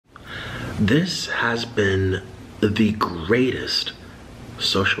This has been the greatest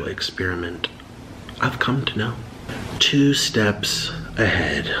social experiment I've come to know. 2 steps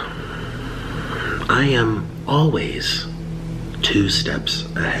ahead. I am always 2 steps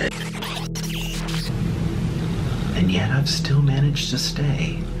ahead. And yet I've still managed to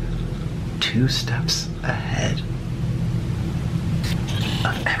stay 2 steps ahead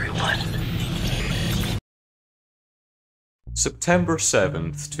of everyone. September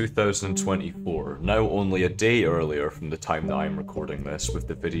 7th, 2024, now only a day earlier from the time that I'm recording this, with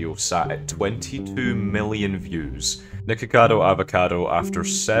the video sat at 22 million views. Nikocado Avocado, after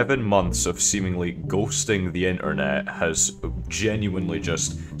 7 months of seemingly ghosting the internet, has genuinely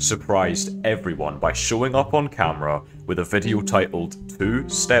just surprised everyone by showing up on camera with a video titled 2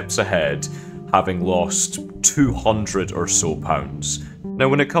 Steps Ahead, having lost 200 or so pounds. Now,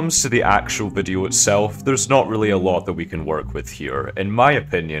 when it comes to the actual video itself, there's not really a lot that we can work with here. In my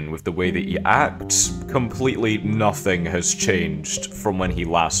opinion, with the way that he acts, completely nothing has changed from when he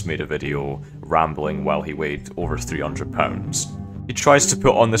last made a video rambling while he weighed over 300 pounds. He tries to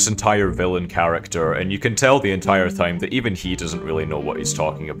put on this entire villain character, and you can tell the entire time that even he doesn't really know what he's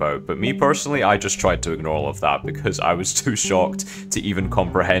talking about, but me personally, I just tried to ignore all of that because I was too shocked to even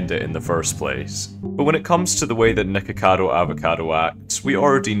comprehend it in the first place. But when it comes to the way that Nikocado Avocado acts, we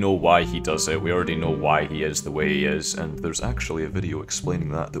already know why he does it, we already know why he is the way he is, and there's actually a video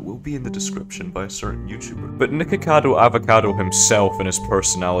explaining that will be in the description by a certain YouTuber. But Nikocado Avocado himself and his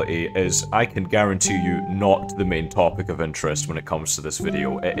personality is, I can guarantee you, not the main topic of interest when it comes to this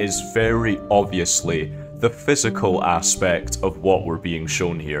video. It is very obviously the physical aspect of what we're being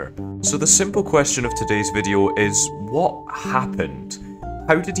shown here. So the simple question of today's video is, what happened?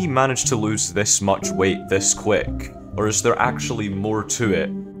 How did he manage to lose this much weight this quick? Or is there actually more to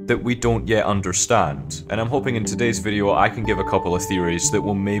it that we don't yet understand? And I'm hoping in today's video I can give a couple of theories that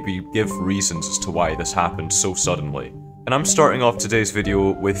will maybe give reasons as to why this happened so suddenly. And I'm starting off today's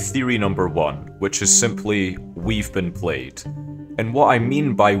video with theory number 1, which is simply, we've been played. And what I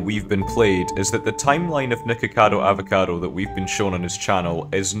mean by we've been played is that the timeline of Nikocado Avocado that we've been shown on his channel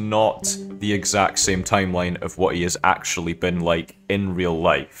is not the exact same timeline of what he has actually been like in real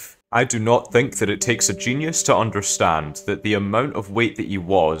life. I do not think that it takes a genius to understand that the amount of weight that he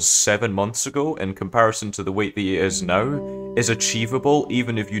was 7 months ago in comparison to the weight that he is now is achievable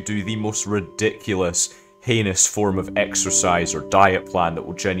even if you do the most ridiculous, heinous form of exercise or diet plan that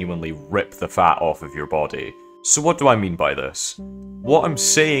will genuinely rip the fat off of your body. So what do I mean by this? What I'm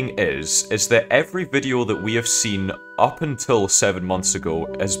saying is that every video that we have seen up until 7 months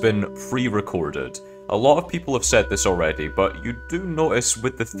ago has been pre-recorded. A lot of people have said this already, but you do notice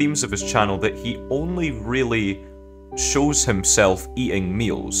with the themes of his channel that he only really shows himself eating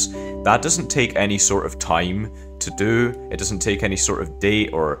meals. That doesn't take any sort of time to do, it doesn't take any sort of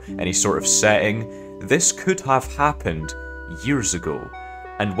date or any sort of setting. This could have happened years ago.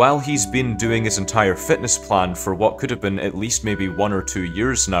 And while he's been doing his entire fitness plan for what could have been at least maybe 1 or 2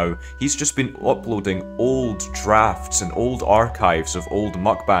 years now, he's just been uploading old drafts and old archives of old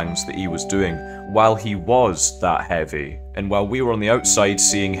mukbangs that he was doing while he was that heavy. And while we were on the outside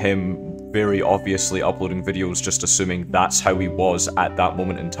seeing him very obviously uploading videos just assuming that's how he was at that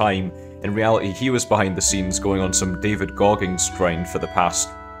moment in time, in reality he was behind the scenes going on some David Goggins grind for the past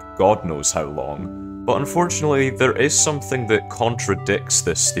God knows how long. But unfortunately, there is something that contradicts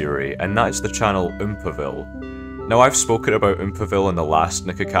this theory, and that is the channel Oompaville. Now, I've spoken about Oompaville in the last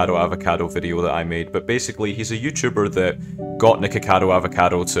Nikocado Avocado video that I made, but basically he's a YouTuber that got Nikocado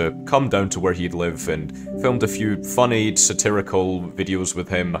Avocado to come down to where he'd live and filmed a few funny, satirical videos with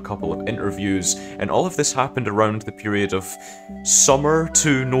him, a couple of interviews, and all of this happened around the period of summer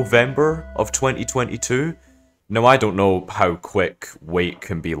to November of 2022. Now, I don't know how quick weight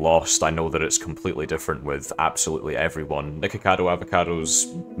can be lost. I know that it's completely different with absolutely everyone. Nikocado Avocado's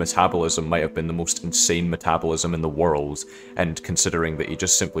metabolism might have been the most insane metabolism in the world, and considering that he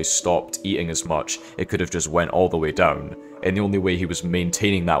just simply stopped eating as much, it could have just went all the way down. And the only way he was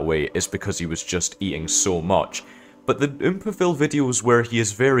maintaining that weight is because he was just eating so much. But the Oompaville videos where he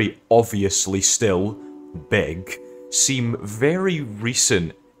is very obviously still big seem very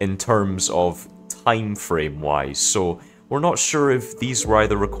recent in terms of time frame wise, so we're not sure if these were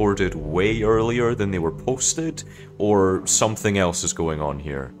either recorded way earlier than they were posted or something else is going on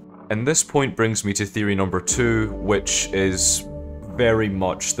here. And this point brings me to theory number 2, which is very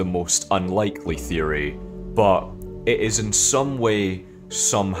much the most unlikely theory, but it is in some way,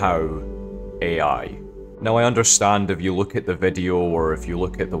 somehow, AI. Now, I understand if you look at the video, or if you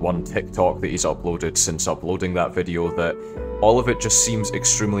look at the one TikTok that he's uploaded since uploading that video, that all of it just seems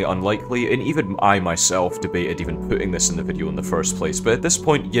extremely unlikely, and even I myself debated even putting this in the video in the first place, but at this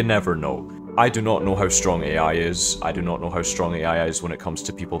point, you never know. I do not know how strong AI is. I do not know how strong AI is when it comes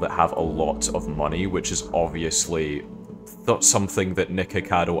to people that have a lot of money, which is obviously something that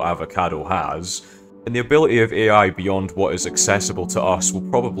Nikocado Avocado has. And the ability of AI beyond what is accessible to us will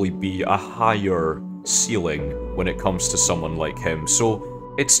probably be a higher ceiling when it comes to someone like him,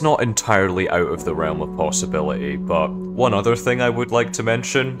 so it's not entirely out of the realm of possibility. But one other thing I would like to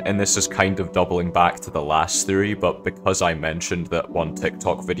mention, and this is kind of doubling back to the last theory, but because I mentioned that one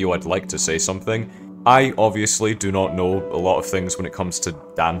TikTok video, I'd like to say something. I obviously do not know a lot of things when it comes to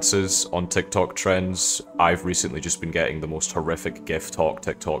dances on TikTok trends. I've recently just been getting the most horrific GIF talk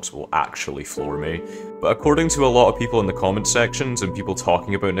TikToks will actually floor me. But according to a lot of people in the comment sections and people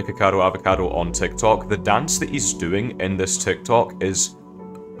talking about Nikocado Avocado on TikTok, the dance that he's doing in this TikTok is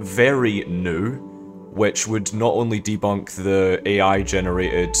very new, which would not only debunk the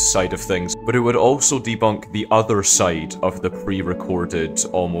AI-generated side of things, but it would also debunk the other side of the pre-recorded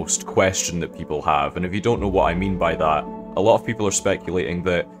almost question that people have. And if you don't know what I mean by that, a lot of people are speculating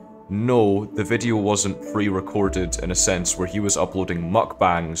that no, the video wasn't pre-recorded in a sense where he was uploading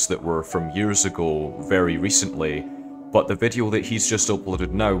mukbangs that were from years ago very recently, but the video that he's just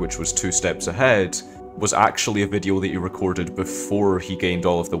uploaded now, which was 2 steps ahead, was actually a video that he recorded before he gained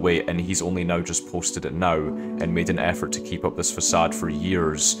all of the weight, and he's only now just posted it now and made an effort to keep up this facade for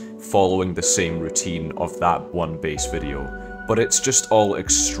years, following the same routine of that one base video. But it's just all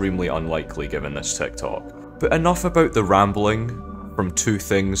extremely unlikely given this TikTok. But enough about the rambling from 2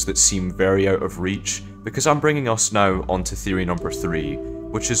 things that seem very out of reach, because I'm bringing us now onto theory number 3,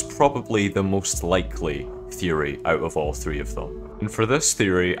 which is probably the most likely theory out of all 3 of them. And for this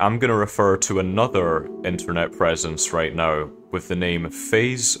theory, I'm going to refer to another internet presence right now with the name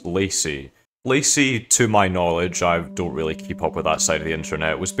FaZe Lacey. Lacey, to my knowledge, I don't really keep up with that side of the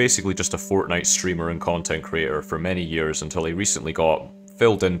internet, was basically just a Fortnite streamer and content creator for many years until he recently got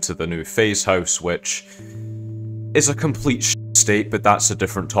filled into the new FaZe house, which is a complete state, but that's a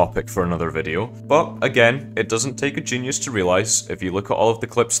different topic for another video. But again, it doesn't take a genius to realize, if you look at all of the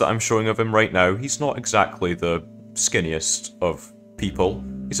clips that I'm showing of him right now, he's not exactly the skinniest of people.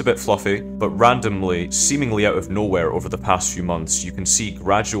 He's a bit fluffy, but randomly, seemingly out of nowhere over the past few months, you can see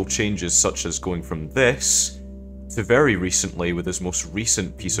gradual changes such as going from this to very recently with his most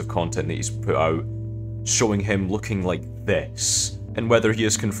recent piece of content that he's put out, showing him looking like this. And whether he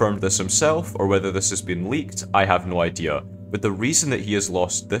has confirmed this himself or whether this has been leaked, I have no idea. But the reason that he has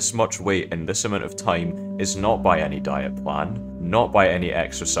lost this much weight in this amount of time is not by any diet plan, not by any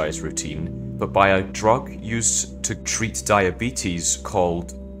exercise routine, but by a drug used to treat diabetes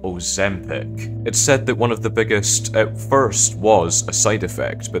called Ozempic. It's said that one of the biggest, at first, was a side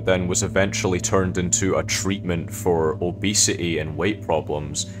effect, but then was eventually turned into a treatment for obesity and weight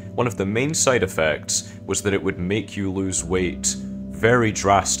problems. One of the main side effects was that it would make you lose weight very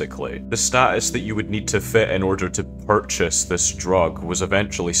drastically. The status that you would need to fit in order to purchase this drug was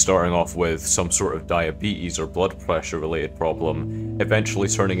eventually starting off with some sort of diabetes or blood pressure related problem, eventually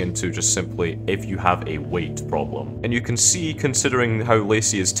turning into just simply if you have a weight problem. And you can see, considering how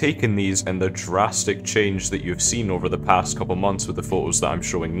Lacey has taken these and the drastic change that you've seen over the past couple months with the photos that I'm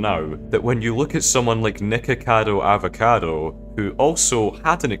showing now, that when you look at someone like Nikocado Avocado, who also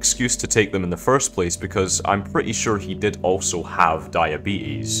had an excuse to take them in the first place because I'm pretty sure he did also have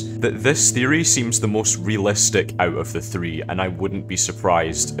diabetes, that this theory seems the most realistic out of the 3, and I wouldn't be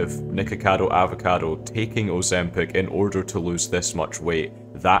surprised if Nikocado Avocado taking Ozempic in order to lose this much weight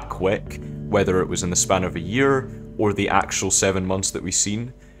that quick, whether it was in the span of a year or the actual 7 months that we've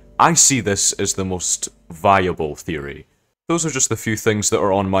seen. I see this as the most viable theory. Those are just the few things that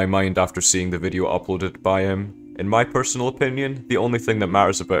are on my mind after seeing the video uploaded by him. In my personal opinion, the only thing that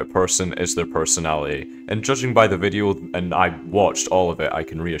matters about a person is their personality, and judging by the video, and I watched all of it, I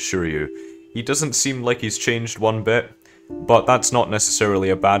can reassure you, he doesn't seem like he's changed one bit, but that's not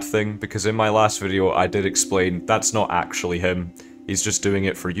necessarily a bad thing, because in my last video I did explain that's not actually him. He's just doing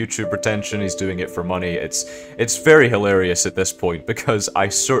it for YouTube retention, he's doing it for money. It's very hilarious at this point, because I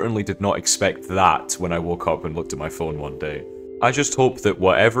certainly did not expect that when I woke up and looked at my phone one day. I just hope that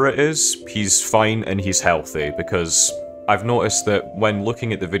whatever it is, he's fine and he's healthy, because I've noticed that when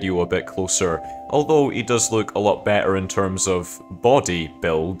looking at the video a bit closer, although he does look a lot better in terms of body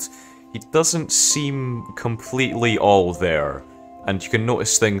build, he doesn't seem completely all there. And you can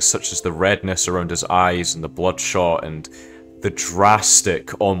notice things such as the redness around his eyes and the bloodshot and the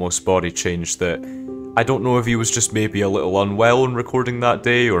drastic almost body change that I don't know if he was just maybe a little unwell in recording that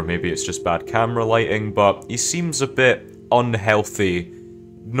day, or maybe it's just bad camera lighting, but he seems a bit unhealthy,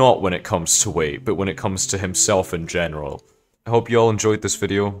 not when it comes to weight, but when it comes to himself in general. I hope you all enjoyed this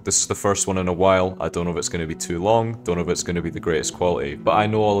video. This is the first one in a while. I don't know if it's going to be too long, don't know if it's going to be the greatest quality, but I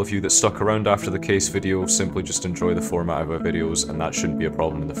know all of you that stuck around after the case video simply just enjoy the format of our videos, and that shouldn't be a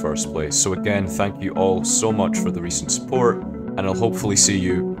problem in the first place. So again, thank you all so much for the recent support, and I'll hopefully see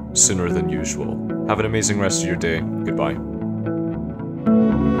you sooner than usual. Have an amazing rest of your day. Goodbye.